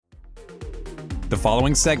The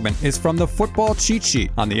following segment is from the Football Cheat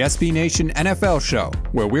Sheet on the SB Nation NFL Show,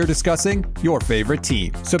 where we're discussing your favorite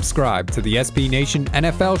team. Subscribe to the SB Nation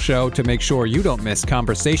NFL Show to make sure you don't miss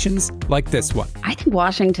conversations like this one. I think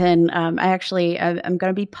Washington, I'm going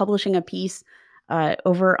to be publishing a piece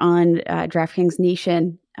over on DraftKings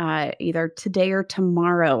Nation either today or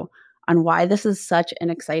tomorrow on why this is such an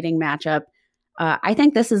exciting matchup. I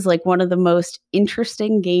think this is like one of the most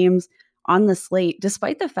interesting games on the slate,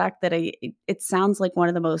 despite the fact that it sounds like one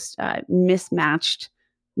of the most mismatched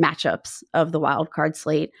matchups of the wild card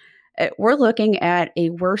slate. We're looking at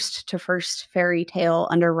a worst to first fairy tale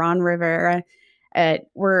under Ron Rivera.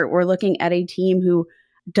 We're looking at a team who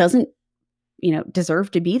doesn't,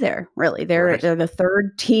 deserve to be there. Really, they're the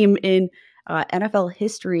third team in NFL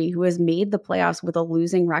history who has made the playoffs with a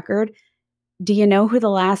losing record. Do you know who the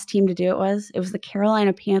last team to do it was? It was the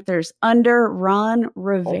Carolina Panthers under Ron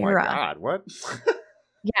Rivera. Oh my God, what?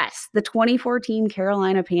 Yes, the 2014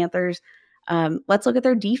 Carolina Panthers. Let's look at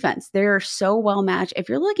their defense. They're so well matched. If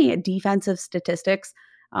you're looking at defensive statistics,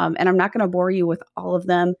 and I'm not going to bore you with all of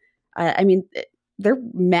them, they're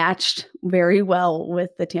matched very well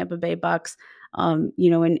with the Tampa Bay Bucks.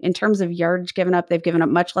 In terms of yardage given up, they've given up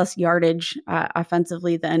much less yardage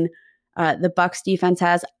offensively than the Bucks defense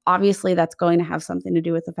has. Obviously, that's going to have something to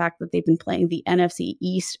do with the fact that they've been playing the NFC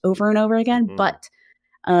East over and over again. But,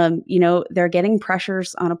 they're getting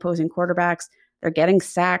pressures on opposing quarterbacks. They're getting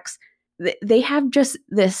sacks. They have just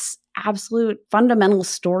this absolute fundamental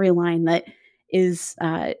storyline that is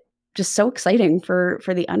just so exciting for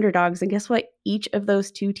the underdogs. And guess what? Each of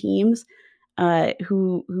those two teams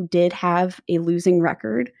who did have a losing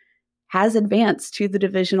record has advanced to the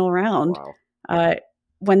divisional round. Wow.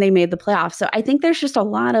 When they made the playoffs. So I think there's just a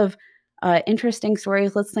lot of interesting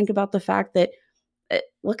stories. Let's think about the fact that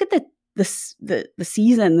look at the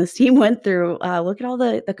season this team went through. Look at all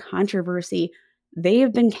the controversy. They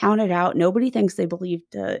have been counted out. Nobody thinks they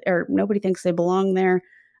nobody thinks they belong there.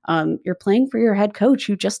 You're playing for your head coach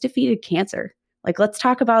who just defeated cancer. Like, let's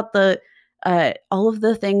talk about all of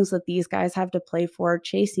the things that these guys have to play for.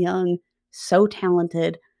 Chase Young, so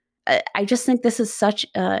talented. I just think this is such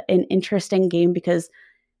an interesting game because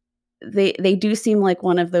they do seem like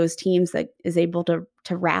one of those teams that is able to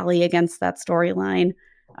rally against that storyline.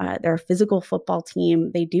 They're a physical football team.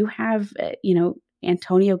 They do have,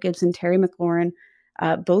 Antonio Gibson, Terry McLaurin,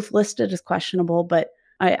 both listed as questionable, but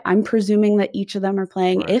I'm presuming that each of them are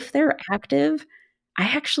playing. Right. If they're active, I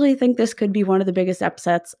actually think this could be one of the biggest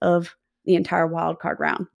upsets of the entire wild card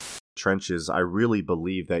round. Trenches, I really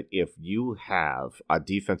believe that if you have a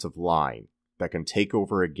defensive line that can take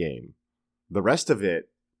over a game, the rest of it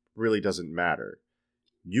really doesn't matter.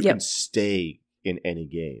 You can stay in any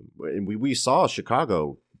game. And we saw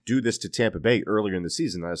Chicago do this to Tampa Bay earlier in the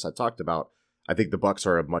season. As I talked about, I think the Bucs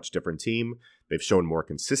are a much different team. They've shown more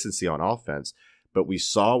consistency on offense. But we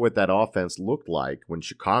saw what that offense looked like when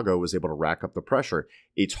Chicago was able to rack up the pressure.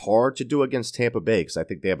 It's hard to do against Tampa Bay because I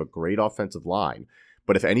think they have a great offensive line.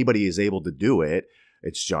 But if anybody is able to do it,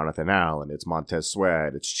 it's Jonathan Allen, it's Montez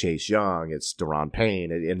Sweat, it's Chase Young, it's Daron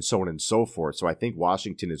Payne, and so on and so forth. So I think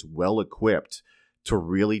Washington is well equipped to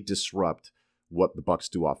really disrupt what the Bucs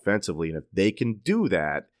do offensively. And if they can do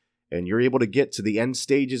that, and you're able to get to the end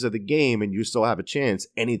stages of the game and you still have a chance,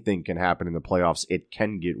 anything can happen in the playoffs. It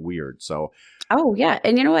can get weird. So, oh yeah.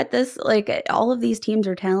 And you know what? All of these teams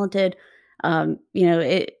are talented.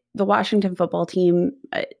 The Washington football team,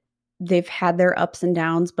 they've had their ups and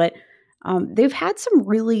downs, but they've had some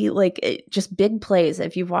really just big plays.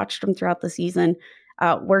 If you've watched them throughout the season,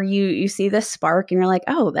 where you see this spark and you're like,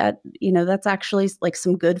 oh, that's actually like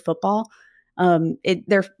some good football.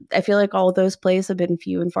 I feel like all of those plays have been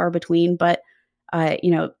few and far between, but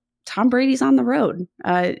Tom Brady's on the road.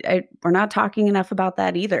 We're not talking enough about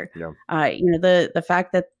that either. Yeah. The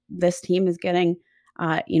fact that this team is getting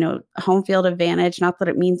home field advantage, not that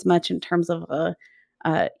it means much in terms of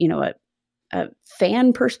a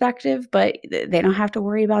fan perspective, but they don't have to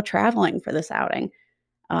worry about traveling for this outing.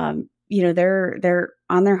 They're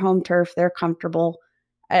on their home turf. They're comfortable.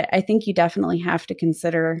 I think you definitely have to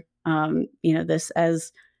consider, this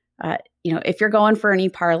as, if you're going for any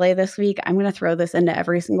parlay this week, I'm going to throw this into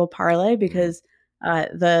every single parlay because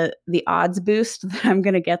the odds boost that I'm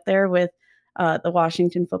going to get there with the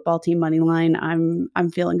Washington football team money line,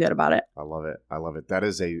 I'm feeling good about it. I love it. That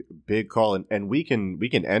is a big call, and we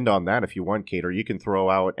can end on that if you want, Kate, or you can throw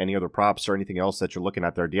out any other props or anything else that you're looking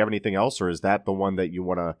at there. Do you have anything else, or is that the one that you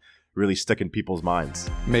want to really stick in people's minds?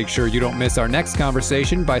 Make sure you don't miss our next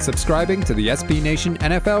conversation by subscribing to the SB Nation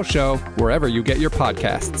NFL Show wherever you get your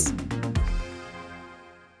podcasts.